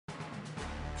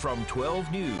From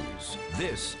 12 News,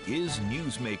 this is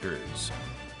Newsmakers.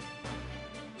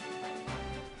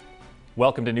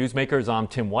 Welcome to Newsmakers. I'm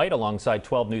Tim White alongside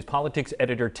 12 News Politics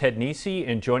editor Ted Nesi,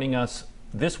 and joining us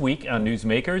this week on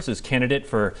Newsmakers is candidate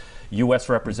for U.S.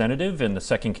 Representative in the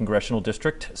 2nd Congressional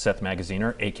District, Seth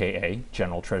Magaziner, a.k.a.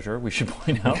 General Treasurer, we should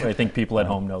point out. I think people at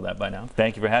home know that by now.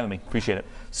 Thank you for having me. Appreciate it.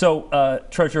 So,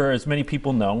 Treasurer, as many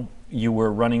people know, you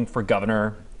were running for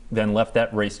governor, then left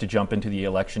that race to jump into the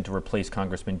election to replace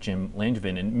Congressman Jim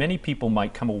Langevin. And many people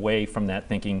might come away from that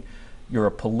thinking you're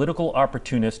a political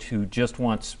opportunist who just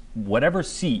wants whatever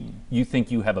seat you think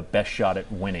you have a best shot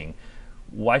at winning.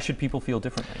 Why should people feel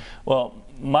differently? Well,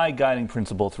 my guiding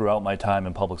principle throughout my time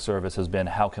in public service has been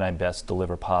how can I best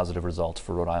deliver positive results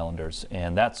for Rhode Islanders?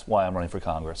 And that's why I'm running for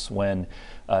Congress. When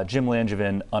Jim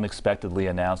Langevin unexpectedly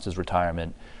announced his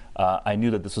retirement, I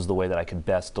knew that this was the way that I could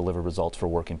best deliver results for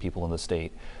working people in the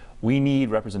state. We need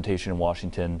representation in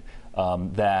Washington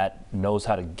that knows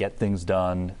how to get things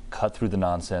done, cut through the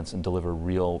nonsense, and deliver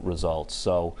real results.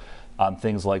 So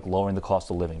things like lowering the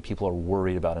cost of living. People are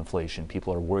worried about inflation.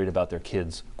 People are worried about their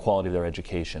kids' quality of their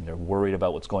education. They're worried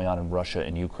about what's going on in Russia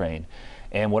and Ukraine.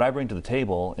 And what I bring to the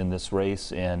table in this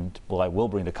race, and what I will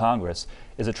bring to Congress,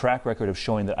 is a track record of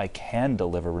showing that I can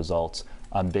deliver results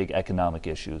on big economic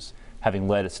issues. Having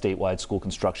led a statewide school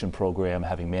construction program,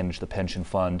 having managed the pension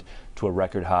fund to a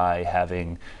record high,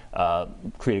 having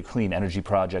created clean energy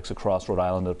projects across Rhode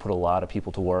Island that put a lot of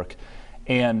people to work.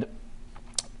 And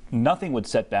nothing would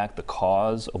set back the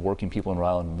cause of working people in Rhode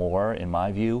Island more, in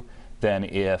my view, than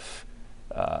if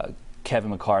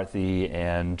Kevin McCarthy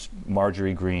and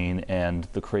Marjorie Greene and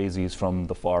the crazies from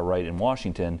the far right in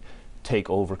Washington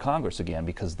take over Congress again,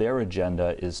 because their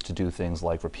agenda is to do things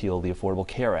like repeal the Affordable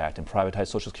Care Act and privatize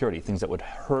Social Security, things that would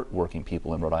hurt working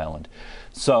people in Rhode Island.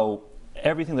 So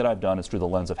everything that I've done is through the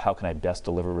lens of how can I best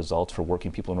deliver results for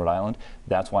working people in Rhode Island.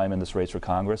 That's why I'm in this race for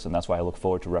Congress, and that's why I look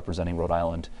forward to representing Rhode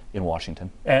Island in Washington.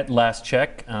 At last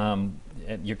check,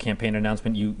 at your campaign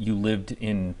announcement, you lived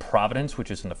in Providence,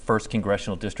 which is in the 1st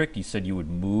Congressional District. You said you would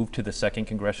move to the 2nd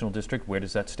Congressional District. Where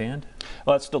does that stand?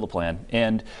 Well, that's still the plan.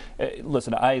 And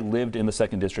listen, I lived in the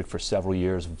 2nd District for several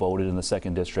years, voted in the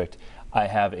 2nd District. I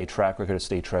have a track record as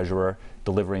state treasurer,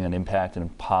 delivering an impact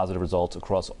and positive results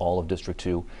across all of District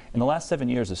 2. In the last 7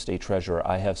 years as state treasurer,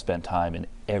 I have spent time in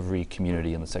every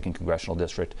community in the 2nd Congressional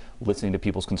District, listening to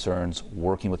people's concerns,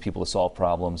 working with people to solve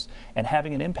problems, and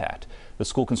having an impact. The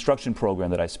school construction program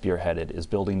that I spearheaded is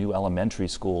building new elementary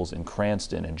schools in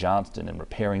Cranston and Johnston and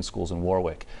repairing schools in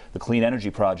Warwick. The clean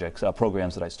energy projects,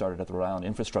 programs that I started at the Rhode Island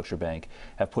Infrastructure Bank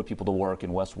have put people to work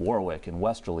in West Warwick and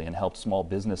Westerly and helped small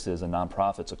businesses and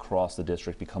nonprofits across the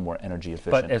district become more energy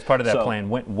efficient. But as part of that plan,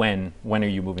 when are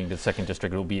you moving to the 2nd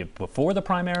District? It will be before the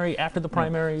primary, after the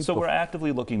primary? So we're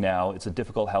actively looking now. It's a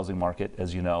difficult housing market,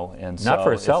 as you know, and not so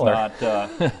for a seller. It's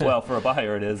not, well, for a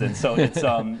buyer it is, and so it's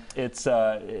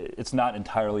not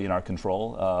entirely in our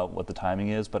control what the timing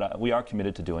is, but we are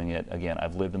committed to doing it. Again,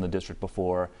 I've lived in the district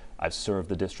before. I've served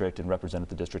the district and represented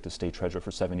the district as state treasurer for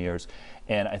 7 years,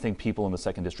 and I think people in the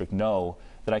 2nd District know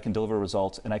that I can deliver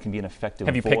results and I can be an effective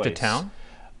voice. Have you picked a town?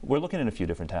 We're looking at a few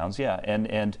different towns, yeah,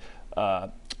 and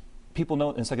people know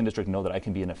in the 2nd District know that I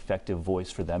can be an effective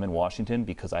voice for them in Washington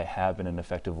because I have been an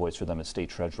effective voice for them as state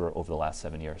treasurer over the last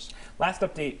 7 years. Last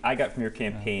update I got from your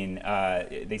campaign,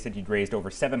 they said you'd raised over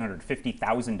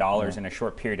 $750,000 in a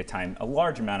short period of time, a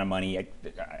large amount of money.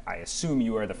 I assume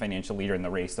you are the financial leader in the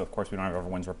race, though of course we don't have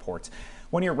everyone's reports.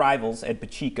 One of your rivals, Ed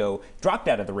Pacheco, dropped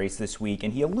out of the race this week,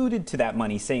 and he alluded to that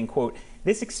money, saying, quote,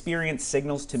 "This experience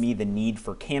signals to me the need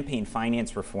for campaign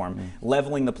finance reform,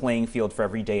 leveling the playing field for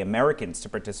everyday Americans to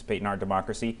participate in our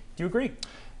democracy." Do you agree?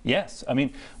 Yes. I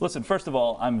mean, listen, first of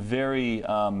all, I'm very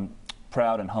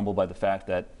proud and humbled by the fact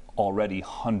that already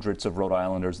hundreds of Rhode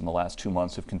Islanders in the last 2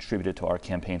 months have contributed to our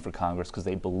campaign for Congress because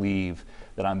they believe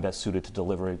that I'm best suited to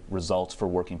deliver results for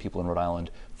working people in Rhode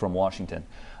Island from Washington.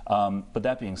 But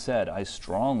that being said, I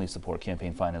strongly support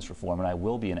campaign finance reform, and I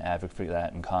will be an advocate for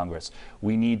that in Congress.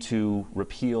 We need to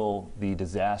repeal the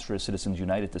disastrous Citizens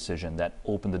United decision that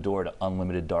opened the door to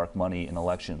unlimited dark money in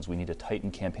elections. We need to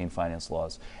tighten campaign finance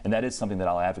laws, and that is something that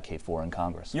I'll advocate for in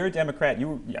Congress. You're a Democrat.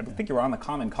 I think you were on the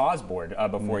Common Cause board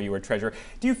before you were treasurer.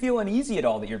 Do you feel uneasy at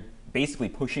all that you're basically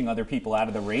pushing other people out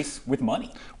of the race with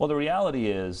money? Well, the reality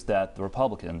is that the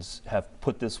Republicans have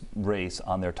put this race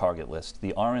on their target list.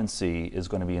 The RNC is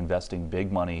going to be investing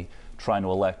big money trying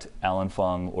to elect Alan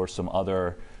Fung or some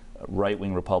other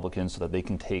right-wing Republicans so that they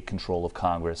can take control of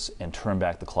Congress and turn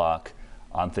back the clock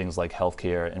on things like health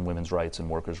care and women's rights and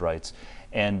workers' rights.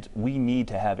 And we need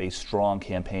to have a strong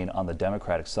campaign on the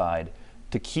Democratic side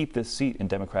to keep this seat in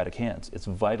Democratic hands. It's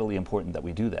vitally important that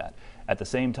we do that. At the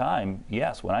same time,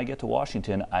 yes, when I get to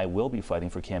Washington, I will be fighting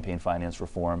for campaign finance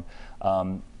reform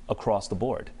across the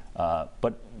board.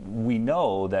 But we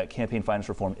know that campaign finance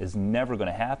reform is never going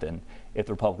to happen if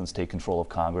the Republicans take control of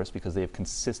Congress, because they have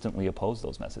consistently opposed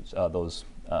those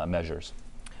measures.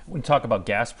 When we talk about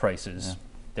gas prices,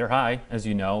 they're high, as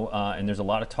you know, and there's a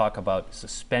lot of talk about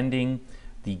suspending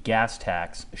the gas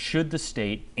tax. Should the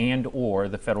state and or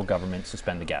the federal government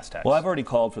suspend the gas tax? Well, I've already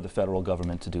called for the federal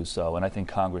government to do so, and I think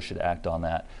Congress should act on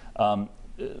that.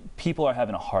 People are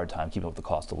having a hard time keeping up with the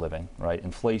cost of living, right?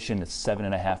 Inflation is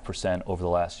 7.5% over the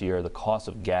last year. The cost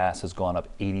of gas has gone up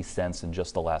 80 cents in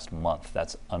just the last month.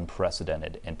 That's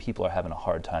unprecedented, and people are having a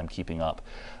hard time keeping up.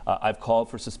 I've called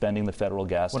for suspending the federal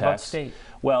gas tax. What about state?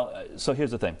 Well, so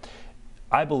here's the thing.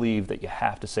 I believe that you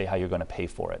have to say how you're going to pay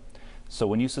for it. So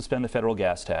when you suspend the federal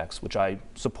gas tax, which I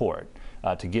support,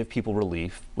 to give people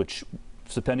relief, which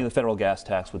suspending the federal gas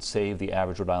tax would save the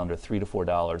average Rhode Islander $3 to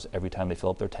 $4 every time they fill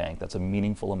up their tank. That's a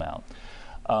meaningful amount.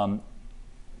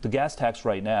 The gas tax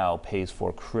right now pays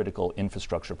for critical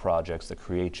infrastructure projects that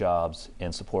create jobs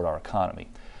and support our economy.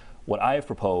 What I have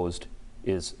proposed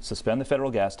is suspend the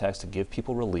federal gas tax to give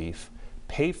people relief,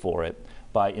 pay for it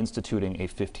by instituting a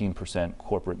 15%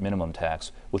 corporate minimum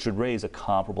tax, which would raise a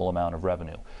comparable amount of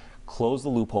revenue. Close the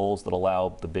loopholes that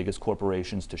allow the biggest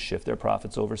corporations to shift their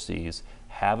profits overseas,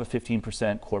 have a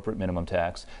 15% corporate minimum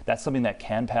tax. That's something that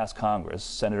can pass Congress.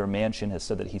 Senator Manchin has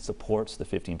said that he supports the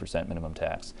 15% minimum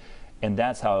tax. And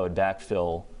that's how I would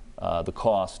backfill the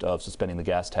cost of suspending the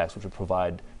gas tax, which would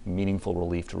provide meaningful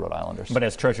relief to Rhode Islanders. But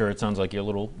as treasurer, it sounds like you're a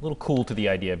little cool to the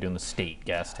idea of doing the state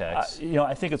gas tax.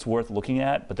 I think it's worth looking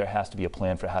at, but there has to be a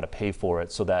plan for how to pay for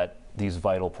it so that these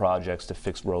vital projects to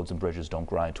fix roads and bridges don't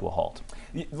grind to a halt.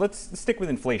 Let's stick with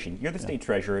inflation. You're the state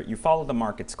treasurer. You follow the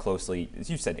markets closely. As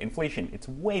you said, inflation, it's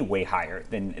way, way higher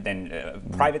than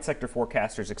private sector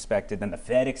forecasters expected, than the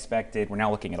Fed expected. We're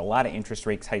now looking at a lot of interest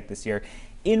rates hike this year.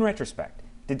 In retrospect,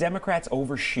 did Democrats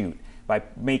overshoot by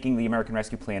making the American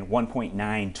Rescue Plan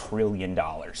 $1.9 trillion?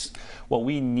 Well,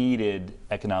 we needed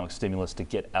economic stimulus to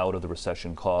get out of the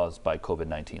recession caused by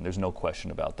COVID-19. There's no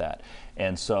question about that.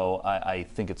 And so I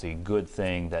think it's a good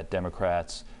thing that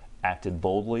Democrats acted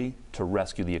boldly to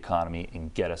rescue the economy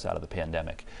and get us out of the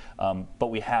pandemic.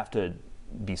 But we have to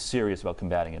be serious about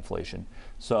combating inflation.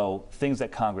 So things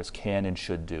that Congress can and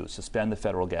should do: suspend the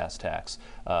federal gas tax,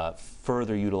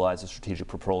 further utilize the Strategic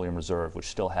Petroleum Reserve, which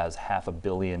still has 500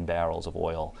 million barrels of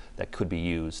oil that could be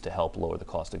used to help lower the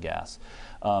cost of gas.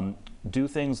 Do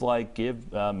things like give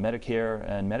Medicare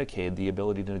and Medicaid the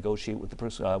ability to negotiate with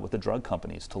the drug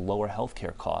companies to lower health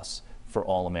care costs for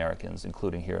all Americans,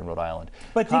 including here in Rhode Island.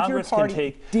 But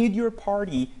did your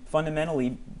party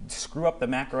fundamentally screw up the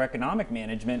macroeconomic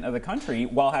management of the country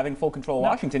while having full control of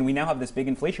Washington? We now have this big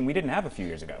inflation we didn't have a few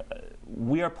years ago.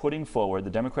 We are putting forward, the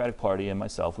Democratic Party and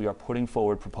myself, we are putting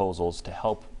forward proposals to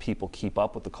help people keep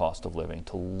up with the cost of living,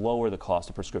 to lower the cost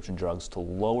of prescription drugs, to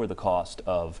lower the cost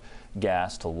of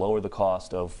gas, to lower the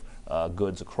cost of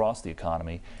goods across the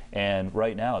economy. And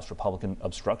right now it's Republican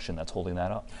obstruction that's holding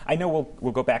that up. I know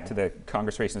we'll go back to the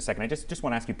Congress race in a second. I just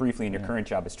want to ask you briefly, in your current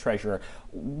job as treasurer,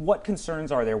 what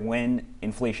concerns are there when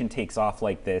inflation takes off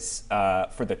like this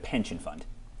for the pension fund?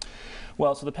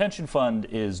 Well, so the pension fund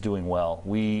is doing well.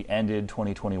 We ended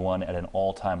 2021 at an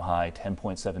all-time high,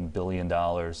 $10.7 billion.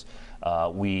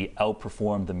 We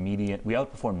outperformed the median. We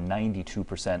outperformed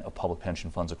 92% of public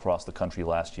pension funds across the country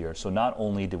last year. So not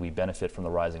only did we benefit from the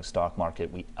rising stock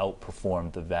market, we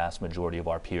outperformed the vast majority of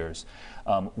our peers.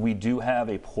 We do have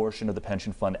a portion of the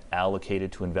pension fund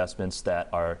allocated to investments that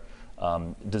are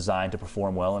designed to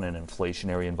perform well in an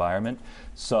inflationary environment.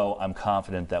 So I'm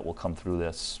confident that we'll come through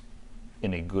this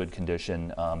in a good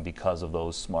condition because of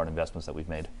those smart investments that we've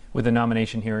made. With the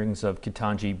nomination hearings of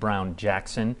Ketanji Brown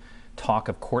Jackson, talk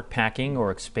of court packing or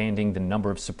expanding the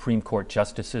number of Supreme Court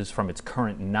justices from its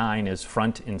current 9 is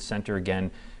front and center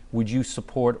again. Would you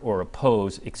support or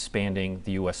oppose expanding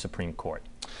the U.S. Supreme Court?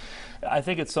 I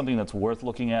think it's something that's worth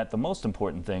looking at. The most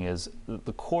important thing is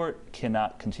the court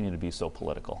cannot continue to be so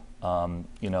political.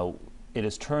 It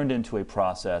has turned into a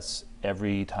process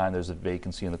every time there's a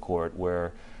vacancy in the court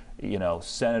where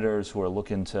senators who are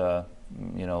looking to,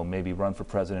 maybe run for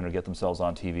president or get themselves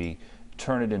on TV,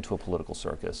 turn it into a political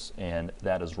circus, and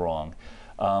that is wrong.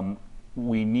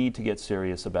 We need to get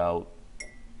serious about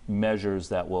measures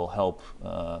that will help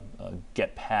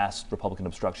get past Republican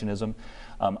obstructionism.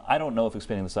 I don't know if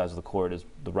expanding the size of the court is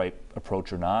the right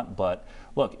approach or not, but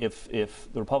look, if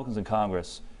the Republicans in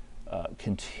Congress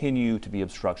continue to be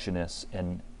obstructionists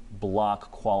and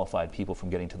block qualified people from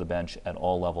getting to the bench at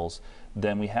all levels,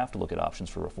 then we have to look at options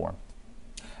for reform.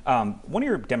 One of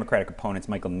your Democratic opponents,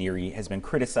 Michael Neary, has been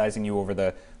criticizing you over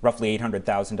the roughly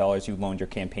 $800,000 you loaned your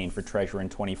campaign for treasurer in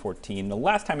 2014. The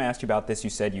last time I asked you about this, you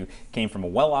said you came from a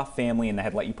well-off family and they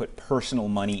had let you put personal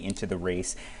money into the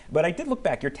race. But I did look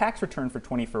back. Your tax return for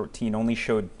 2014 only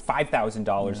showed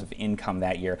 $5,000 of income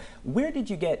that year. Where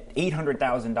did you get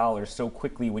 $800,000 so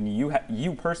quickly when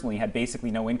you personally had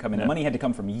basically no income and the money had to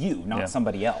come from you, not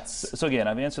somebody else? So again,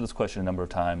 I've answered this question a number of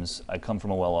times. I come from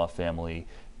a well-off family.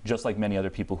 Just like many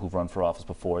other people who've run for office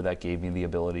before, that gave me the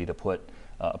ability to put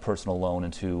a personal loan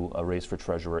into a race for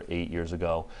treasurer 8 years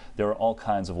ago. There are all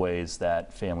kinds of ways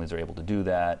that families are able to do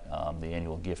that, the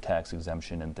annual gift tax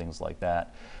exemption and things like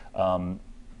that.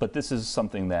 But this is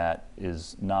something that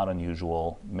is not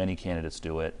unusual. Many candidates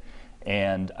do it.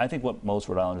 And I think what most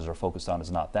Rhode Islanders are focused on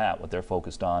is not that. What they're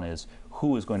focused on is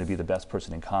who is going to be the best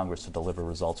person in Congress to deliver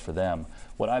results for them.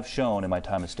 What I've shown in my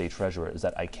time as state treasurer is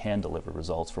that I can deliver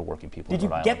results for working people in Rhode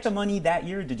Island. Did you get the money that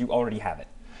year, or did you already have it?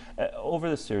 Over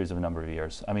the series of a number of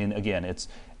years. I mean, again, it's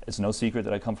no secret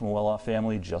that I come from a well-off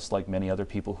family, just like many other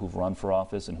people who've run for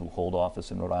office and who hold office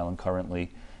in Rhode Island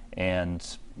currently. And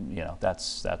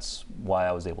that's why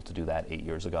I was able to do that 8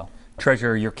 years ago.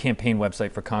 Treasurer, your campaign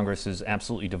website for Congress is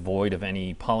absolutely devoid of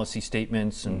any policy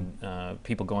statements, and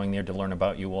people going there to learn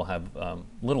about you will have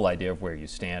little idea of where you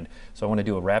stand. So I want to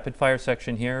do a rapid fire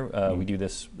section here. We do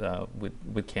this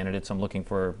with candidates. I'm looking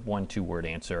for a 1-2 word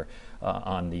answer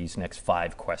on these next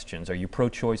 5 questions. Are you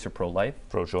pro-choice or pro-life?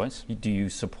 Pro-choice. Do you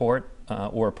support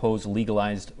or oppose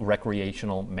legalized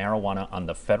recreational marijuana on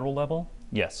the federal level?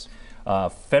 Yes.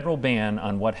 Federal ban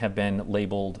on what have been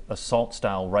labeled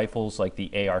assault-style rifles like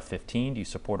the AR-15. Do you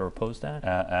support or oppose that?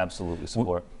 Absolutely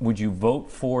support. Would you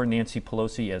vote for Nancy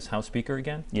Pelosi as House Speaker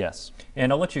again? Yes.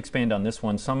 And I'll let you expand on this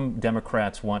one. Some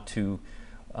Democrats want to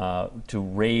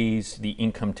raise the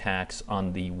income tax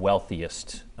on the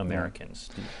wealthiest Americans.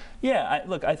 Yeah,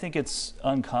 look, I think it's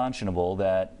unconscionable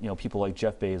that people like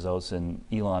Jeff Bezos and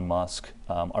Elon Musk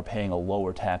are paying a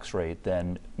lower tax rate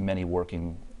than many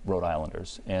working Rhode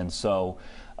Islanders. And so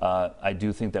I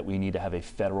do think that we need to have a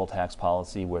federal tax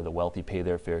policy where the wealthy pay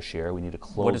their fair share. We need to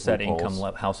close What is that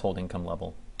loopholes. household income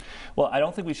level? Well, I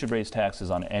don't think we should raise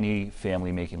taxes on any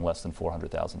family making less than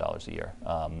 $400,000 a year.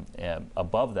 And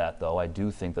above that, though, I do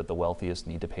think that the wealthiest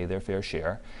need to pay their fair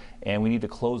share, and we need to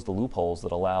close the loopholes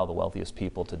that allow the wealthiest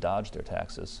people to dodge their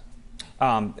taxes.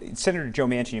 Senator Joe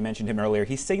Manchin, you mentioned him earlier,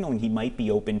 he's signaling he might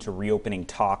be open to reopening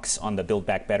talks on the Build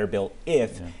Back Better bill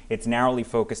if it's narrowly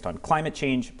focused on climate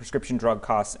change, prescription drug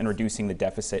costs, and reducing the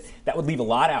deficit. That would leave a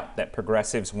lot out that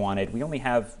progressives wanted. We only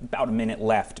have about a minute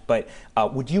left, but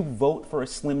would you vote for a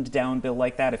slimmed down bill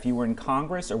like that if you were in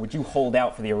Congress, or would you hold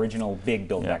out for the original big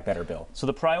Build Back Better bill? So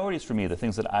the priorities for me, the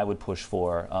things that I would push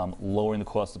for, lowering the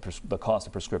cost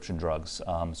of prescription drugs.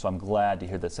 So I'm glad to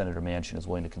hear that Senator Manchin is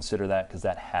willing to consider that, because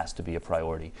that has to be a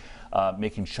priority.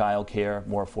 Making child care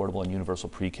more affordable and universal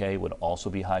pre-K would also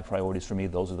be high priorities for me.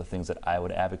 Those are the things that I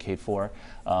would advocate for.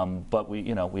 But we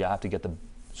have to get the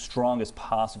strongest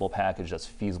possible package that's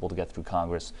feasible to get through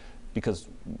Congress, because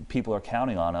people are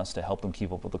counting on us to help them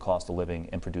keep up with the cost of living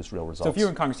and produce real results. So if you were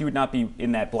in Congress, you would not be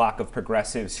in that block of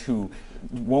progressives who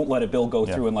won't let a bill go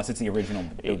through unless it's the original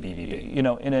BBB.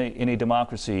 In a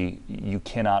democracy, you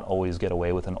cannot always get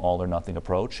away with an all or nothing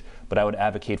approach, but I would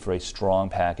advocate for a strong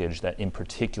package that in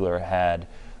particular had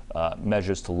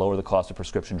measures to lower the cost of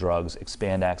prescription drugs,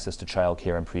 expand access to child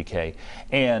care and pre-K,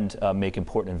 and make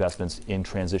important investments in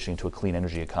transitioning to a clean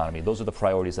energy economy. Those are the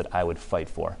priorities that I would fight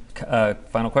for.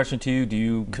 Final question to you. Do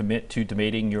you commit to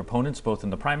debating your opponents both in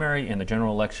the primary and the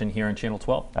general election here on Channel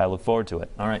 12? I look forward to it.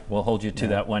 All right, we'll hold you to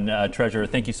that one. Treasurer,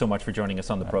 thank you so much for joining us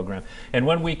on the program. And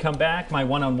when we come back, my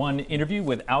one-on-one interview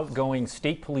with outgoing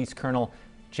State Police Colonel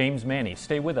James Manni.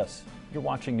 Stay with us. You're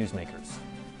watching Newsmakers.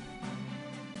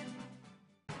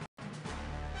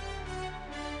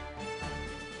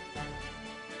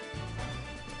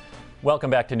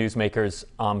 Welcome back to Newsmakers.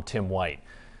 I'm Tim White.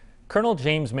 Colonel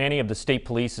James Manni of the State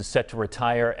Police is set to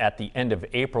retire at the end of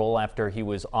April after he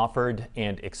was offered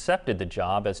and accepted the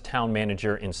job as town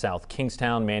manager in South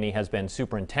Kingstown. Manni has been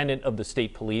superintendent of the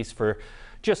State Police for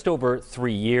just over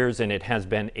 3 years, and it has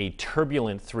been a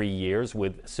turbulent 3 years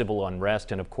with civil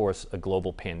unrest and, of course, a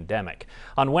global pandemic.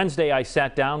 On Wednesday, I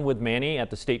sat down with Manni at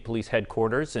the State Police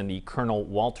headquarters in the Colonel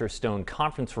Walter Stone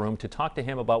conference room to talk to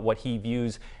him about what he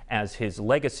views as his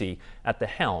legacy at the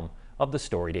helm of the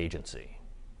storied agency.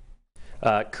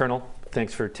 Colonel,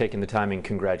 thanks for taking the time and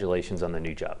congratulations on the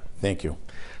new job. Thank you.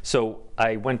 So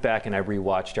I went back and I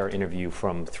rewatched our interview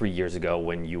from 3 years ago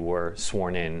when you were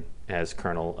sworn in as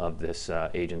colonel of this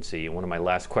agency. And one of my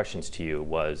last questions to you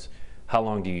was, how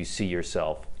long do you see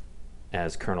yourself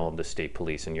as colonel of the State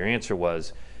Police? And your answer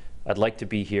was I'd like to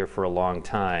be here for a long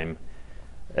time,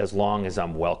 as long as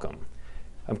I'm welcome.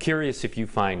 I'm curious if you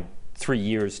find 3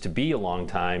 years to be a long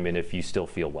time and if you still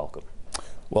feel welcome.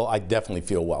 Well, I definitely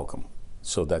feel welcome.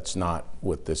 So that's not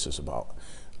what this is about.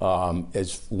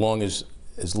 As long as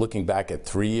looking back at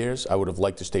 3 years, I would have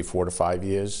liked to stay 4 to 5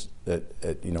 years at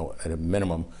a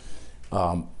minimum.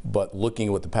 But looking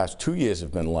at what the past 2 years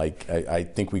have been like, I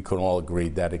think we could all agree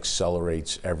that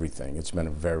accelerates everything. It's been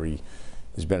a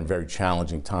very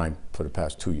challenging time for the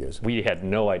past 2 years. We had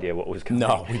no idea what was coming.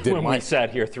 No, we didn't. When we sat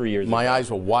here 3 years ago. My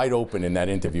eyes were wide open in that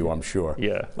interview, I'm sure.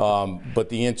 Yeah. But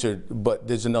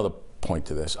there's another point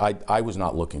to this. I was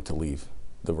not looking to leave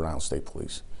the Rhode Island State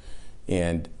Police.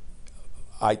 And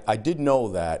I did know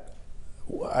that,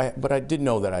 but I did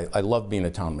know that I loved being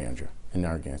a town manager in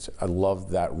Narragansett. I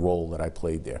loved that role that I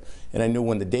played there. And I knew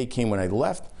when the day came when I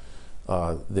left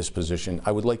this position,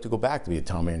 I would like to go back to be a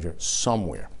town manager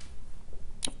somewhere.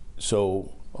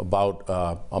 So about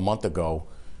a month ago,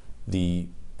 the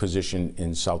position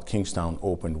in South Kingstown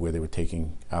opened where they were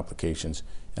taking applications,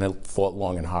 and I thought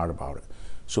long and hard about it.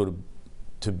 So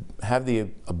to have the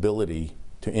ability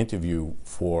to interview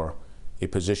for a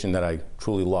position that I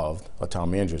truly loved, a town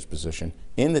manager's position,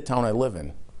 in the town I live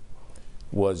in,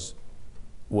 was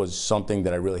something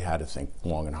that I really had to think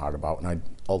long and hard about, and I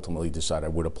ultimately decided I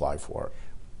would apply for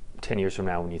it. 10 years from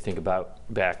now, when you think about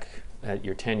back at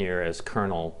your tenure as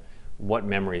colonel, what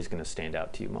memory is going to stand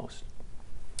out to you most?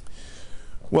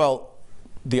 Well,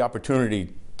 the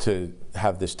opportunity to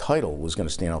have this title was going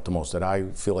to stand out the most. That I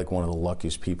feel like one of the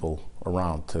luckiest people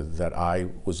around, that I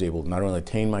was able to not only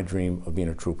attain my dream of being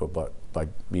a trooper, but by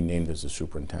being named as a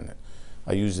superintendent.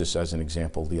 I used this as an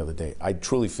example the other day. I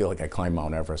truly feel like I climbed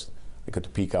Mount Everest. I got to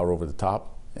peek out over the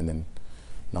top, and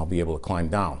I'll be able to climb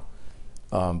down.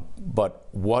 But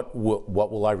what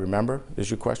will I remember is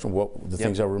your question. What the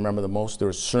things I remember the most? There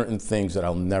are certain things that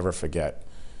I'll never forget.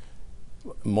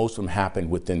 Most of them happened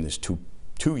within this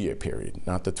two-year period,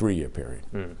 not the 3-year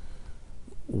period.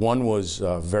 One was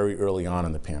very early on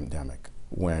in the pandemic,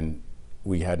 when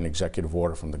we had an executive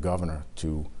order from the governor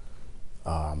to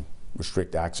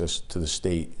restrict access to the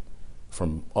state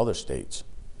from other states,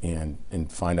 and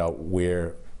find out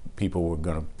where people were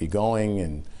going to be going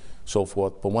and so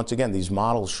forth. But once again, these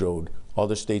models showed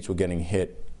other states were getting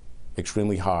hit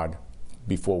extremely hard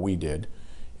before we did,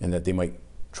 and that they might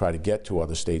try to get to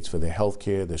other states for their health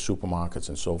care, their supermarkets,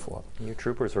 and so forth. Your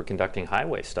troopers were conducting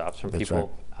highway stops from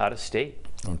people out of state.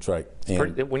 That's right.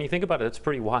 When you think about it, it's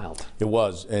pretty wild. It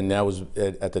was, and that was,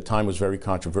 at the time, was very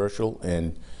controversial,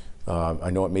 and I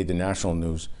know it made the national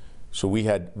news. So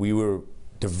we were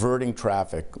diverting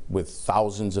traffic with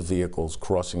thousands of vehicles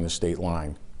crossing the state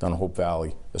line down Hope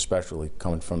Valley, especially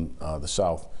coming from the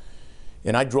south.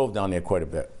 And I drove down there quite a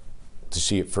bit to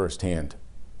see it firsthand.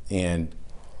 And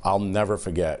I'll never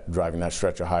forget driving that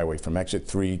stretch of highway from exit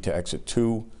 3 to exit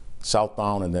 2,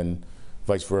 southbound, and then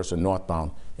vice versa,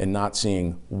 northbound, and not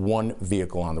seeing one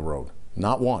vehicle on the road,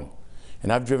 not one.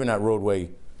 And I've driven that roadway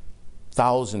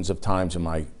thousands of times in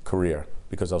my career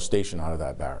because I was stationed out of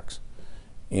that barracks.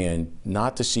 And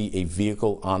not to see a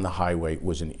vehicle on the highway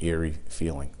was an eerie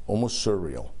feeling, almost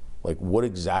surreal. Like, what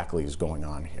exactly is going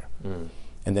on here?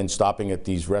 And then stopping at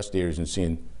these rest areas and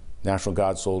seeing National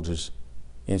Guard soldiers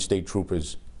and state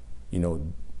troopers,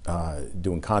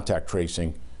 doing contact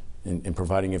tracing and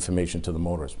providing information to the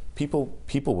motorists. People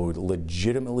were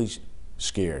legitimately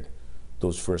scared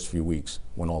those first few weeks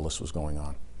when all this was going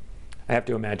on. I have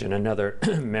to imagine another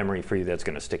memory for you that's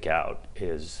going to stick out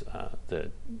is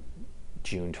the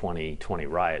June 2020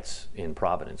 riots in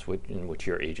Providence, in which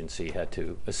your agency had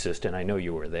to assist, and I know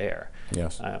you were there.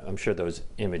 Yes. I'm sure those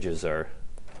images are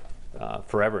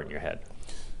forever in your head.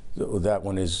 That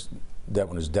one is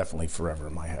definitely forever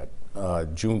in my head.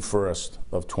 June 1st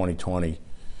of 2020,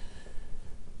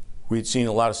 we had seen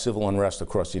a lot of civil unrest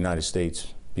across the United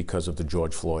States because of the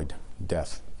George Floyd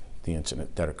death, the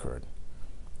incident that occurred.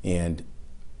 And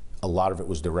a lot of it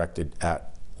was directed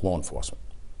at law enforcement.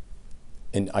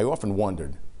 And I often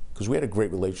wondered, because we had a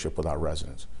great relationship with our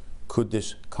residents, could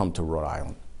this come to Rhode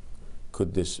Island?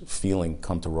 Could this feeling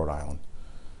come to Rhode Island?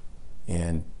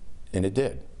 And it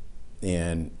did.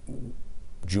 And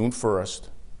June 1st,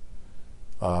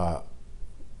 well,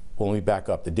 let me back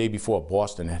up. The day before,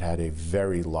 Boston had a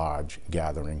very large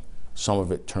gathering. Some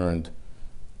of it turned,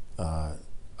 I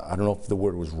don't know if the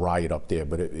word was riot up there,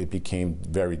 but it became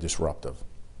very disruptive.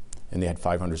 And they had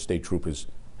 500 state troopers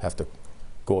have to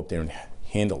go up there and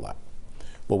handle that.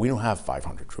 Well, we don't have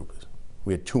 500 troopers.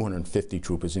 We had 250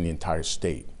 troopers in the entire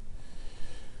state.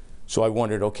 So I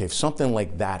wondered, okay, if something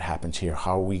like that happens here,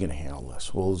 how are we going to handle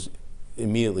this? Well,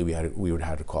 immediately we would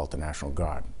have to call it the National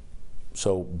Guard.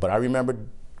 So, but I remember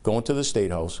going to the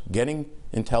State House, getting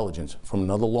intelligence from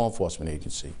another law enforcement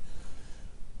agency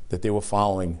that they were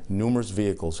following numerous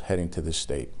vehicles heading to this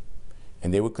state.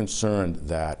 And they were concerned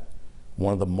that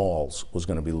one of the malls was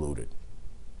going to be looted.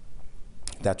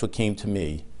 That's what came to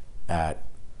me at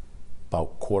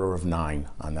about 8:45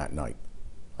 on that night.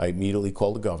 I immediately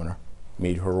called the governor,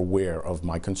 made her aware of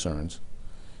my concerns,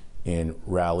 and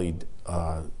rallied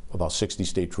about 60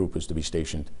 state troopers to be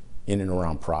stationed in and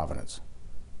around Providence.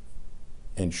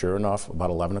 And sure enough, about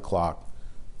 11 o'clock,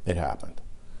 it happened.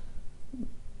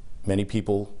 Many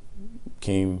people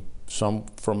came, some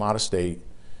from out of state,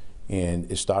 and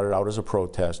it started out as a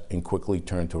protest and quickly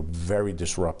turned to very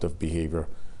disruptive behavior,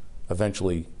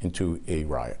 eventually into a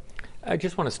riot. I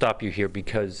just want to stop you here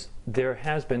because there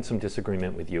has been some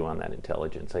disagreement with you on that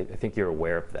intelligence. I think you're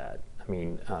aware of that. I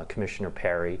mean, Commissioner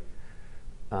Perry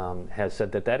has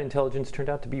said that that intelligence turned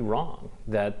out to be wrong,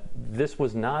 that this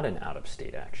was not an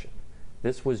out-of-state action.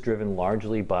 This was driven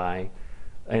largely by,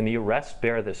 and the arrests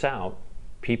bear this out,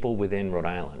 people within Rhode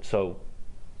Island. So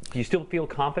do you still feel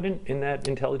confident in that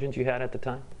intelligence you had at the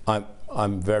time?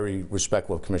 I'm very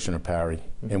respectful of Commissioner Perry,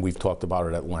 and we've talked about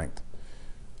it at length.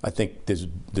 I think there's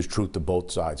truth to both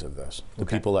sides of this. The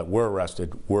people that were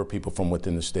arrested were people from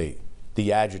within the state.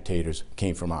 The agitators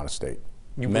came from out of state.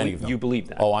 Many of them. You believe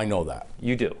that? Oh, I know that.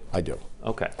 You do? I do.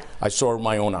 Okay. I saw it with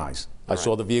my own eyes. I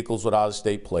saw the vehicles with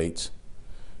out-of-state plates.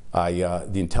 The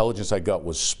intelligence I got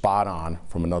was spot on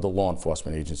from another law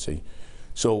enforcement agency.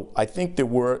 So I think there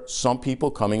were some people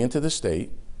coming into the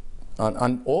state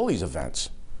on all these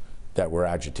events that were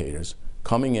agitators,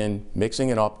 coming in, mixing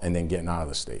it up, and then getting out of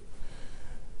the state.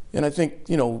 And I think,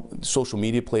 you know, social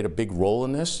media played a big role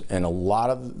in this, and a lot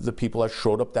of the people that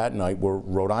showed up that night were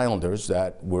Rhode Islanders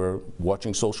that were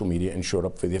watching social media and showed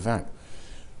up for the event.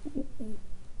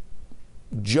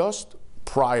 Just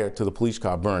prior to the police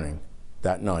car burning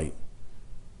that night,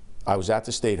 I was at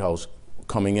the State House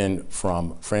coming in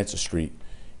from Francis Street,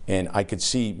 and I could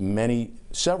see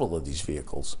several of these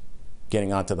vehicles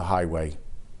getting onto the highway.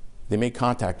 They made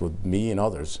contact with me and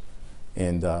others,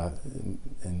 and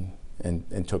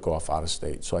took off out of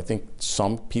state. So I think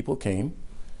some people came,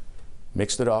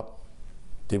 mixed it up,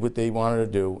 did what they wanted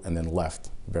to do, and then left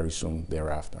very soon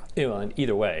thereafter. You know, and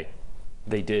either way,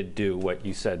 they did do what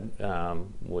you said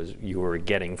was you were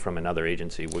getting from another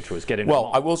agency, which was getting.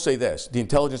 Well, I will say this: the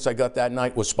intelligence I got that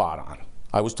night was spot on.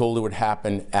 I was told it would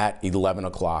happen at 11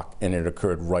 o'clock, and it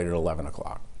occurred right at 11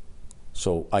 o'clock.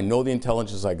 So I know the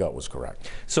intelligence I got was correct.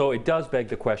 So it does beg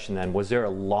the question then, was there a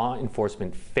law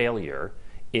enforcement failure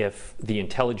if the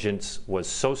intelligence was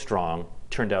so strong,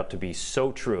 turned out to be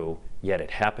so true, yet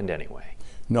it happened anyway?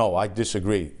 No, I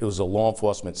disagree. It was a law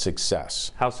enforcement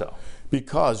success. How so?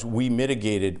 Because we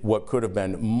mitigated what could have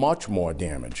been much more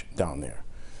damage down there.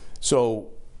 So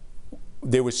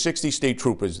there were 60 state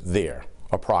troopers there,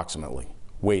 approximately,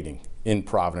 waiting in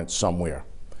Providence somewhere.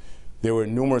 There were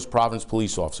numerous Providence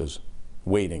police officers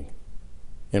waiting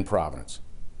in Providence.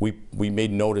 We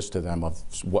made notice to them of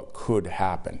what could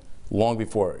happen long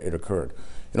before it occurred.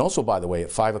 And also, by the way,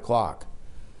 at 5 o'clock,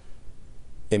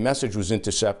 a message was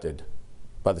intercepted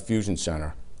by the Fusion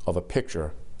Center of a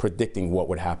picture predicting what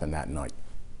would happen that night.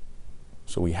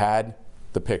 So we had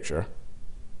the picture,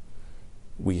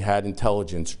 we had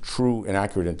intelligence, true and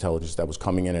accurate intelligence that was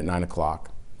coming in at 9 o'clock,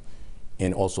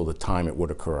 and also the time it would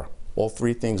occur. All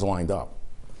three things lined up.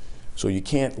 So you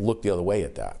can't look the other way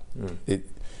at that.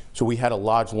 So we had a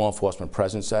large law enforcement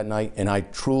presence that night, and I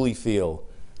truly feel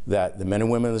that the men and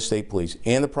women of the state police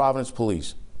and the Providence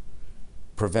police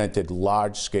prevented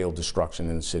large-scale destruction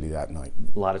in the city that night.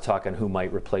 A lot of talk on who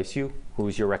might replace you.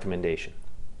 Who's your recommendation?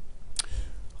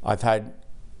 I've had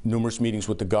numerous meetings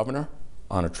with the governor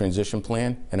on a transition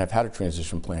plan, and I've had a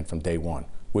transition plan from day one,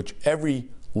 which every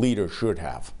leader should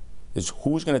have, is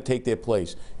who's going to take their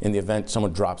place in the event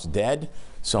someone drops dead,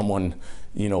 someone,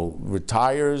 you know,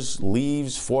 retires,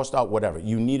 leaves, forced out, whatever.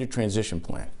 You need a transition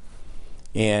plan.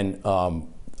 And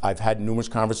I've had numerous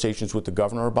conversations with the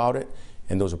governor about it,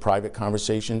 and those are private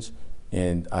conversations,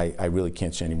 and I really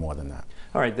can't say any more than that.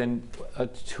 All right, then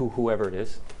to whoever it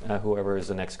is, whoever is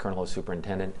the next colonel or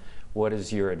superintendent, what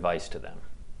is your advice to them?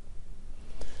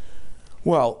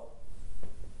 Well,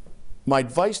 my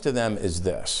advice to them is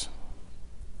this: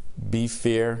 be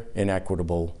fair and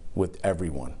equitable with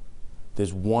everyone.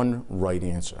 There's one right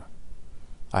answer.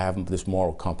 I have this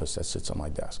moral compass that sits on my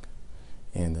desk,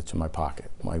 and it's in my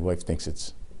pocket. My wife thinks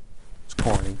it's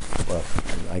corny, but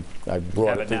I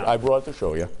brought it to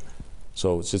show you.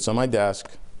 So it sits on my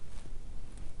desk,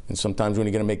 and sometimes when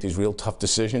you're going to make these real tough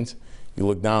decisions, you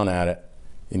look down at it,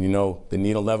 and you know the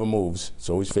needle never moves. It's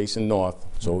always facing north.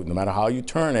 So no matter how you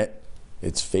turn it,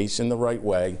 it's facing the right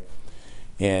way.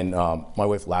 And my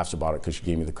wife laughs about it because she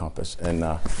gave me the compass, and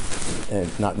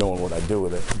not knowing what I do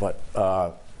with it.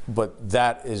 But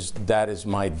that is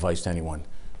my advice to anyone.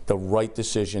 The right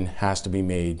decision has to be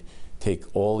made. Take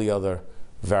all the other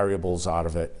variables out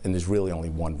of it, and there's really only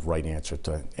one right answer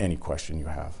to any question you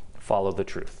have. Follow the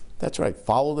truth. That's right.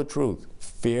 Follow the truth,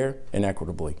 fair and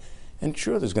equitably. And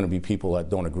sure, there's going to be people that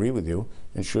don't agree with you,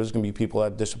 and sure, there's going to be people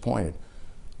that are disappointed.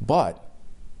 But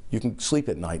you can sleep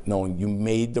at night knowing you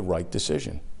made the right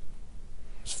decision.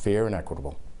 It's fair and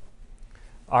equitable.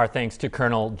 Our thanks to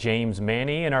Colonel James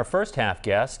Manni and our first half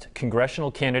guest,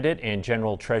 congressional candidate and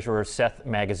General Treasurer Seth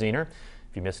Magaziner.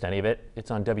 If you missed any of it, it's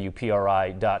on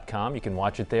WPRI.com. You can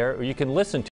watch it there, or you can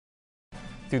listen to it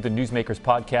through the Newsmakers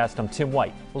podcast. I'm Tim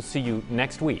White. We'll see you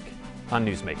next week on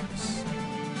Newsmakers.